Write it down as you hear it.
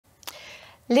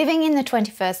Living in the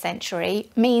 21st century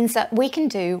means that we can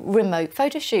do remote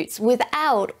photo shoots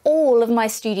without all of my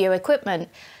studio equipment.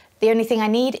 The only thing I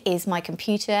need is my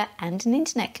computer and an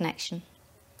internet connection.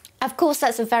 Of course,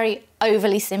 that's a very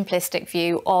overly simplistic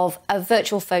view of a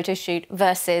virtual photo shoot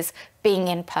versus being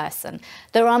in person.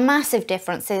 There are massive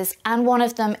differences, and one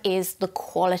of them is the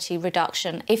quality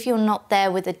reduction. If you're not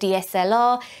there with a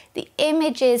DSLR, the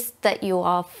images that you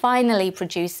are finally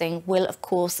producing will, of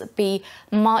course, be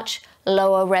much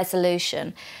lower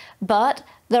resolution. But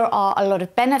there are a lot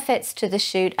of benefits to the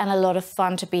shoot and a lot of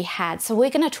fun to be had. So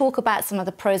we're going to talk about some of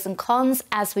the pros and cons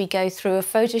as we go through a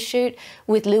photo shoot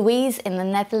with Louise in the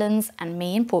Netherlands and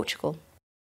me in Portugal.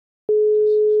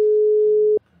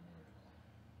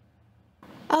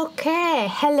 Okay,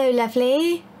 hello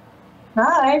lovely.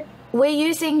 Hi. We're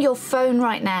using your phone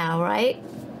right now, right?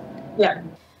 Yeah.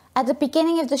 At the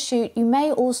beginning of the shoot, you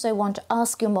may also want to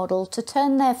ask your model to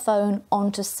turn their phone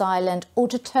onto silent or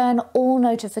to turn all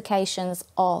notifications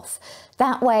off.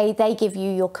 That way they give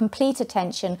you your complete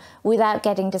attention without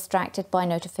getting distracted by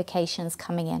notifications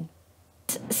coming in.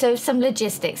 So some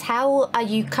logistics. How are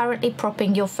you currently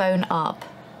propping your phone up?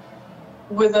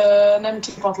 With an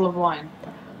empty bottle of wine.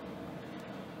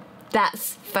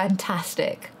 That's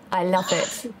fantastic. I love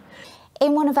it.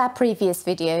 In one of our previous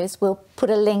videos, we'll put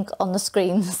a link on the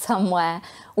screen somewhere,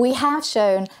 we have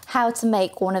shown how to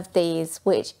make one of these,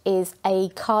 which is a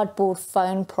cardboard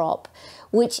phone prop,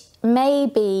 which may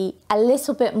be a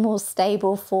little bit more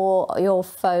stable for your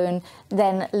phone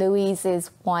than Louise's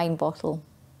wine bottle.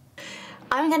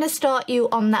 I'm going to start you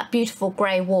on that beautiful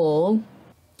grey wall.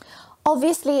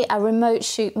 Obviously, a remote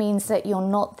shoot means that you're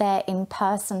not there in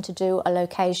person to do a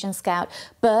location scout,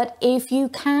 but if you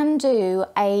can do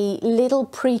a little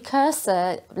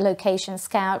precursor location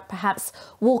scout, perhaps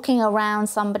walking around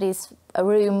somebody's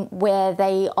room where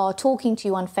they are talking to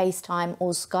you on FaceTime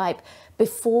or Skype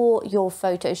before your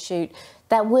photo shoot,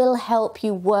 that will help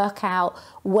you work out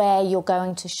where you're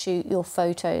going to shoot your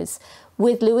photos.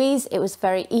 With Louise, it was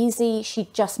very easy. She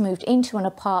just moved into an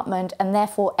apartment and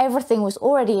therefore everything was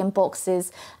already in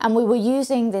boxes, and we were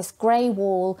using this grey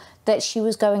wall that she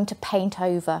was going to paint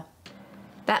over.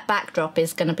 That backdrop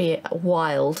is going to be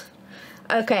wild.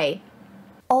 Okay.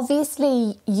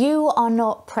 Obviously, you are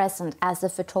not present as a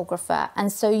photographer,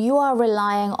 and so you are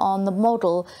relying on the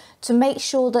model to make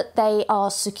sure that they are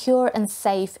secure and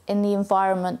safe in the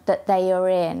environment that they are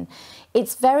in.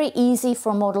 It's very easy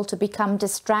for a model to become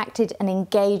distracted and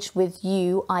engaged with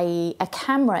you, i.e. a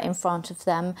camera in front of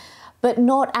them, but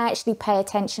not actually pay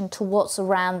attention to what's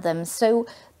around them. So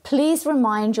please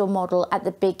remind your model at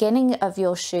the beginning of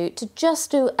your shoot to just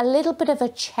do a little bit of a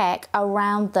check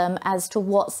around them as to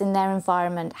what's in their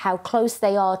environment, how close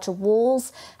they are to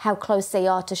walls, how close they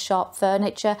are to sharp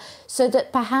furniture, so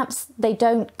that perhaps they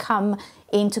don't come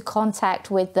into contact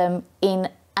with them in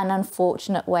an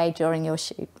unfortunate way during your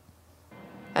shoot.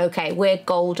 Okay, we're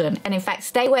golden. And in fact,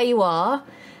 stay where you are.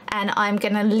 And I'm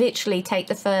going to literally take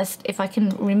the first, if I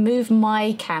can remove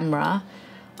my camera,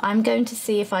 I'm going to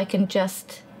see if I can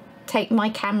just take my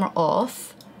camera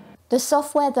off. The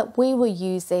software that we were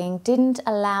using didn't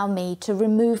allow me to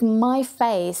remove my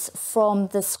face from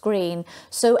the screen.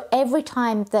 So every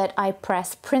time that I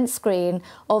press print screen,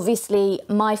 obviously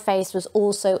my face was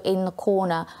also in the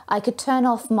corner. I could turn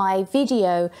off my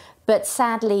video, but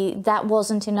sadly that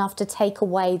wasn't enough to take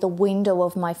away the window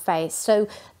of my face. So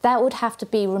that would have to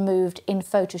be removed in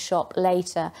Photoshop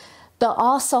later. There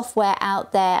are software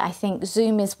out there, I think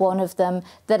Zoom is one of them,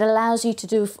 that allows you to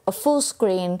do a full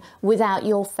screen without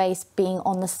your face being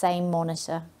on the same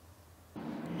monitor.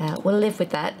 We'll live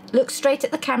with that. Look straight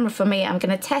at the camera for me. I'm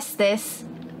going to test this.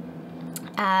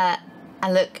 And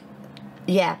look,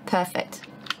 yeah, perfect.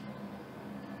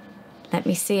 Let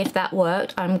me see if that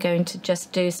worked. I'm going to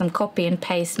just do some copy and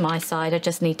paste my side. I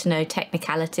just need to know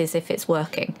technicalities if it's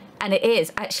working. And it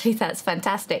is. Actually, that's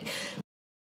fantastic.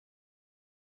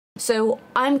 So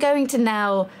I'm going to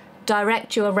now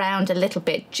direct you around a little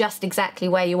bit, just exactly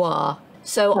where you are.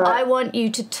 So right. I want you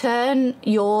to turn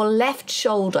your left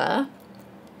shoulder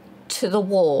to the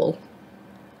wall.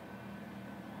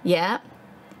 Yeah,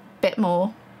 bit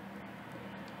more.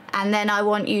 And then I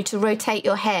want you to rotate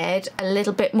your head a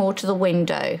little bit more to the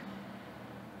window.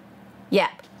 Yeah,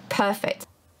 perfect.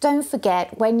 Don't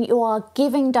forget, when you are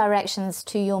giving directions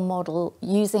to your model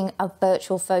using a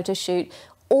virtual photo shoot,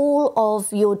 all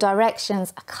of your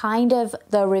directions are kind of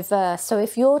the reverse. So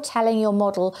if you're telling your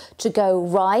model to go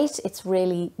right, it's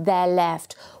really their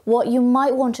left. What you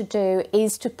might want to do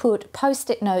is to put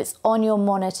post-it notes on your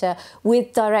monitor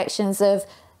with directions of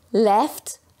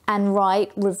left and right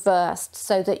reversed,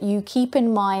 so that you keep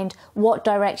in mind what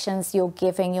directions you're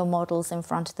giving your models in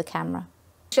front of the camera.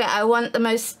 I want the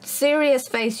most serious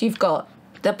face you've got.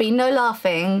 There'll be no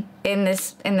laughing in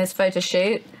this photo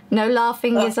shoot. No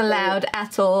laughing is allowed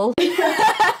at all.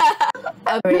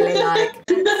 I really like.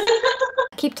 I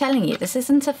keep telling you, this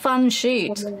isn't a fun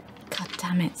shoot. God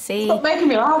damn it, see? Stop making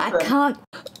me laugh. I can't.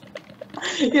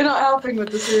 You're not helping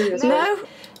with the serious. No.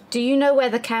 Do you know where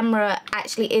the camera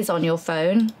actually is on your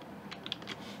phone?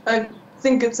 I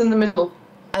think it's in the middle.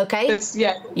 Okay.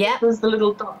 Yeah. There's the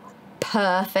little dot.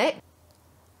 Perfect.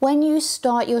 When you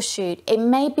start your shoot, it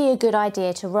may be a good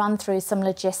idea to run through some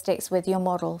logistics with your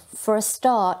model. For a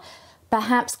start,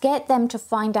 perhaps get them to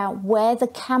find out where the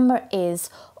camera is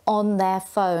on their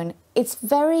phone. It's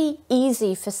very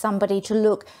easy for somebody to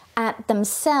look at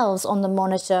themselves on the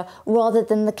monitor rather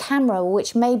than the camera,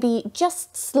 which may be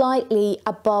just slightly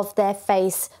above their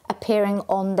face appearing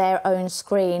on their own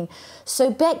screen. So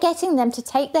getting them to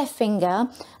take their finger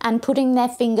and putting their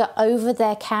finger over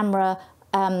their camera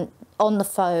on the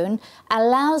phone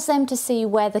allows them to see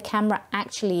where the camera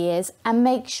actually is and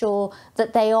make sure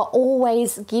that they are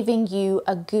always giving you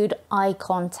a good eye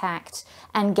contact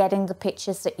and getting the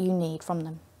pictures that you need from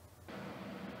them.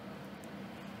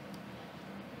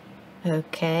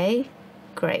 Okay,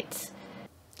 great.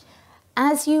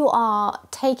 As you are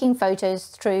taking photos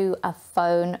through a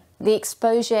phone, the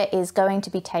exposure is going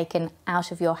to be taken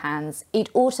out of your hands. It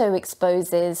auto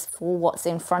exposes for what's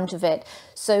in front of it.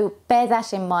 So bear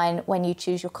that in mind when you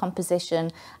choose your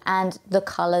composition and the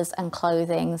colors and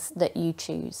clothings that you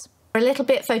choose. We're a little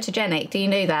bit photogenic, do you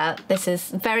know that? This is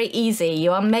very easy.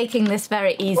 You are making this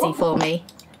very easy for me.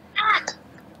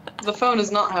 The phone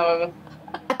is not, however.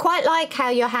 I quite like how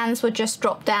your hands were just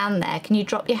dropped down there. Can you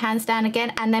drop your hands down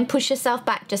again and then push yourself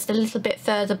back just a little bit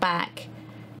further back?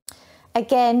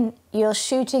 Again, you're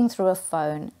shooting through a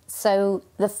phone, so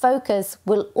the focus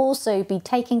will also be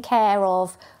taken care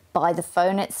of by the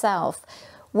phone itself.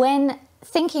 When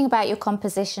thinking about your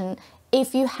composition,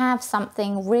 if you have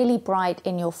something really bright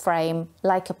in your frame,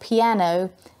 like a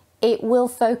piano, it will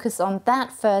focus on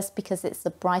that first because it's the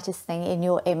brightest thing in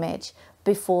your image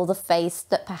before the face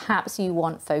that perhaps you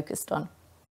want focused on.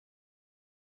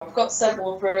 I've got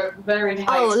several for varied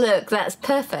heights. Oh, look, that's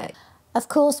perfect. Of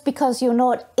course, because you're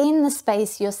not in the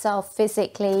space yourself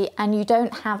physically and you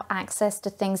don't have access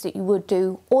to things that you would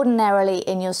do ordinarily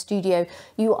in your studio,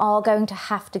 you are going to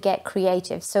have to get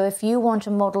creative. So if you want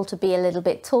a model to be a little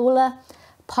bit taller,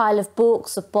 pile of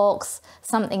books, a box,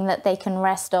 something that they can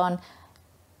rest on,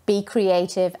 be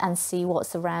creative and see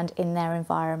what's around in their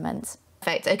environment.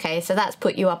 Perfect. Okay, so that's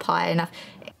put you up high enough.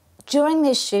 During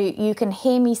this shoot, you can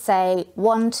hear me say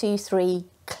 1, 2, 3,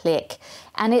 click.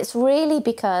 And it's really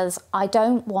because I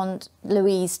don't want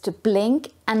Louise to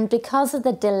blink, and because of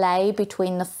the delay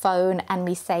between the phone and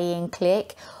me saying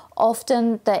click,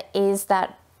 often there is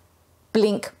that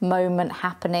blink moment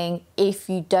happening if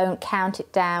you don't count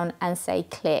it down and say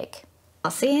click.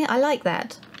 See, I like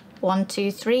that. 1,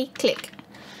 2, 3, click.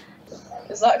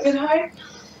 Is that a good height?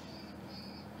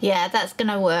 Yeah, that's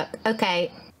gonna work.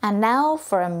 Okay. And now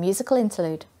for a musical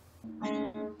interlude.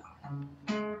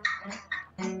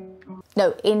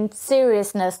 No, in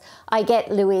seriousness, I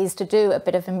get Louise to do a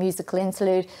bit of a musical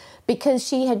interlude because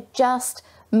she had just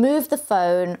moved the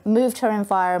phone, moved her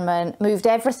environment, moved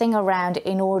everything around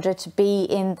in order to be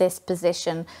in this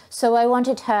position. So I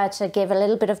wanted her to give a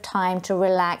little bit of time to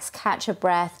relax, catch her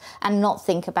breath, and not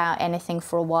think about anything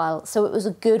for a while. So it was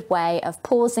a good way of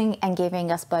pausing and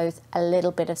giving us both a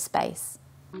little bit of space.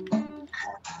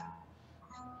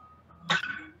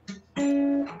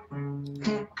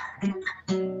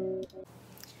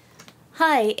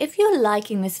 Hi, if you're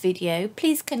liking this video,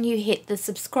 please can you hit the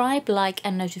subscribe, like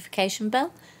and notification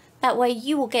bell? That way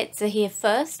you will get to hear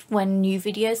first when new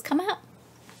videos come out.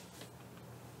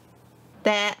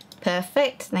 There,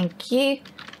 perfect, thank you.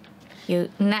 You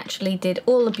naturally did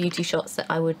all the beauty shots that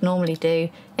I would normally do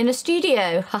in a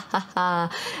studio, ha ha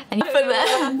ha. And I've never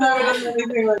done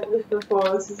anything like this before,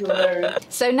 this is hilarious.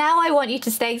 So now I want you to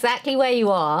stay exactly where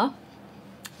you are.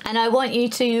 And I want you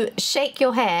to shake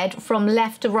your head from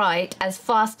left to right as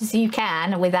fast as you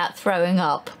can without throwing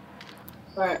up.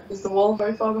 Right, is the wall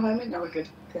very far behind me? No, we're good.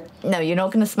 Okay. No, you're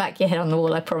not going to smack your head on the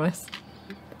wall, I promise.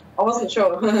 I wasn't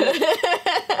sure.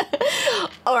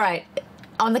 All right,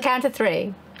 on the count of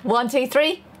 3. 1, 2,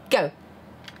 3, go.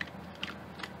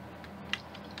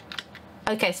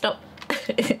 Okay, stop.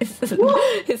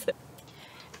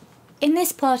 In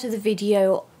this part of the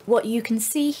video, what you can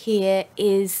see here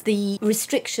is the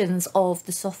restrictions of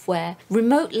the software.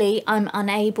 Remotely, I'm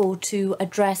unable to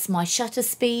address my shutter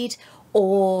speed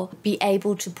or be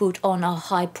able to put on a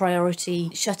high priority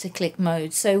shutter click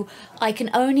mode. So I can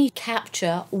only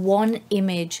capture one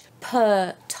image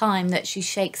per time that she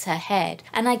shakes her head.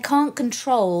 And I can't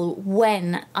control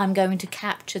when I'm going to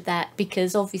capture that,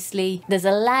 because obviously there's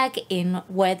a lag in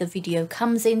where the video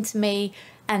comes into me.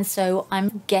 And so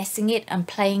I'm guessing it and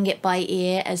playing it by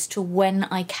ear as to when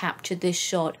I capture this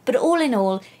shot. But all in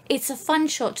all, it's a fun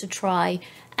shot to try,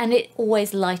 and it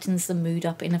always lightens the mood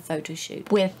up in a photo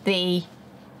shoot. With the,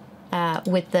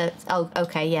 oh,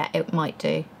 okay, yeah, it might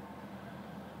do.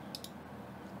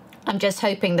 I'm just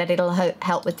hoping that it'll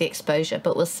help with the exposure,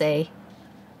 but we'll see.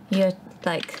 You're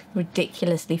like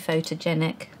ridiculously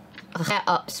photogenic. Get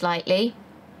up slightly.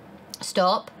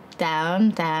 Stop. Down,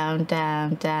 down,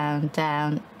 down, down,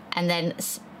 down. And then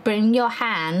bring your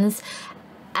hands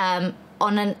on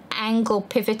an angle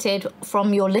pivoted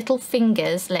from your little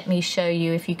fingers. Let me show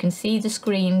you if you can see the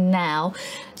screen now.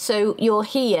 So you're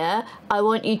here. I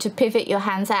want you to pivot your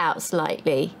hands out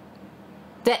slightly.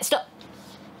 There, stop.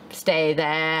 Stay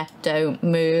there, don't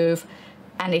move.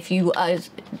 And if you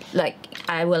like,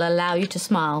 I will allow you to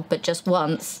smile, but just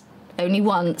once, only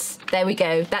once. There we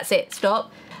go, that's it,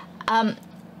 stop. I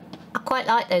quite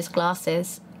like those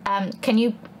glasses. Can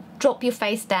you drop your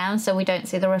face down so we don't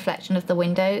see the reflection of the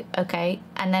window? Okay,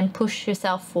 and then push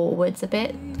yourself forwards a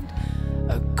bit.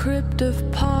 A crypt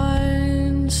of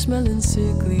pine smelling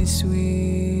sickly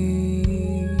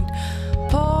sweet.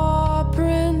 Paw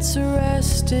prints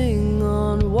resting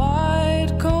on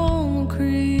white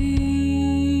concrete.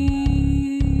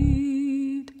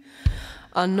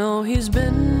 I know he's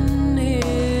been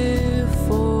here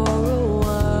for a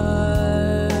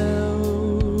while.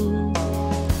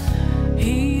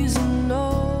 He's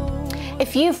no...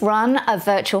 If you've run a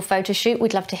virtual photo shoot,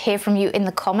 we'd love to hear from you in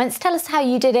the comments. Tell us how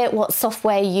you did it, what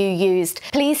software you used.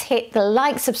 Please hit the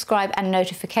like, subscribe and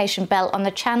notification bell on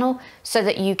the channel so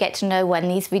that you get to know when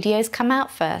these videos come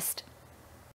out first.